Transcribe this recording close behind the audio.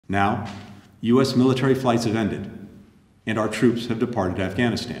Now, U.S. military flights have ended, and our troops have departed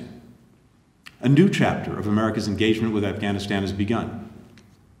Afghanistan. A new chapter of America's engagement with Afghanistan has begun.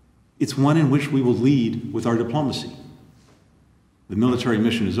 It's one in which we will lead with our diplomacy. The military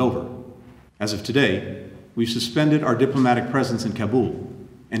mission is over. As of today, we've suspended our diplomatic presence in Kabul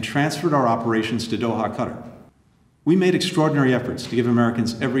and transferred our operations to Doha, Qatar. We made extraordinary efforts to give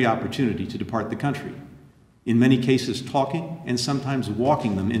Americans every opportunity to depart the country, in many cases talking and sometimes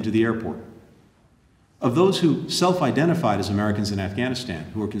walking them into the airport. Of those who self-identified as Americans in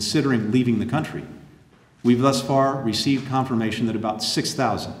Afghanistan who are considering leaving the country, we've thus far received confirmation that about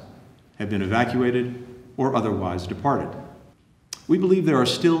 6,000 have been evacuated or otherwise departed. We believe there are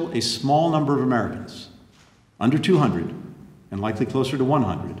still a small number of Americans, under 200 and likely closer to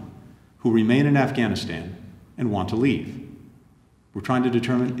 100, who remain in Afghanistan and want to leave. We're trying to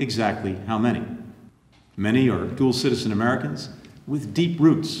determine exactly how many. Many are dual citizen Americans with deep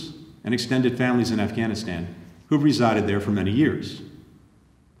roots and extended families in Afghanistan who've resided there for many years.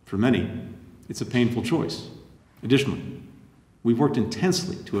 For many, it's a painful choice. Additionally, we've worked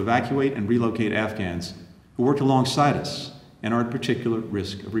intensely to evacuate and relocate Afghans who worked alongside us and are at particular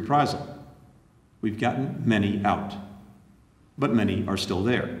risk of reprisal. We've gotten many out, but many are still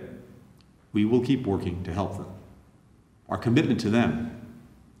there. We will keep working to help them. Our commitment to them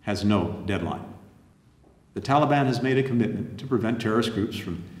has no deadline. The Taliban has made a commitment to prevent terrorist groups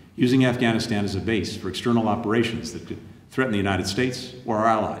from using Afghanistan as a base for external operations that could threaten the United States or our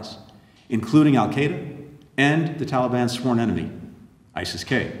allies, including Al-Qaeda and the Taliban's sworn enemy,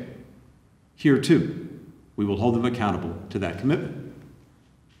 ISIS-K. Here, too, we will hold them accountable to that commitment.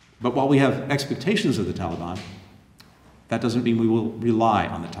 But while we have expectations of the Taliban, that doesn't mean we will rely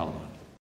on the Taliban.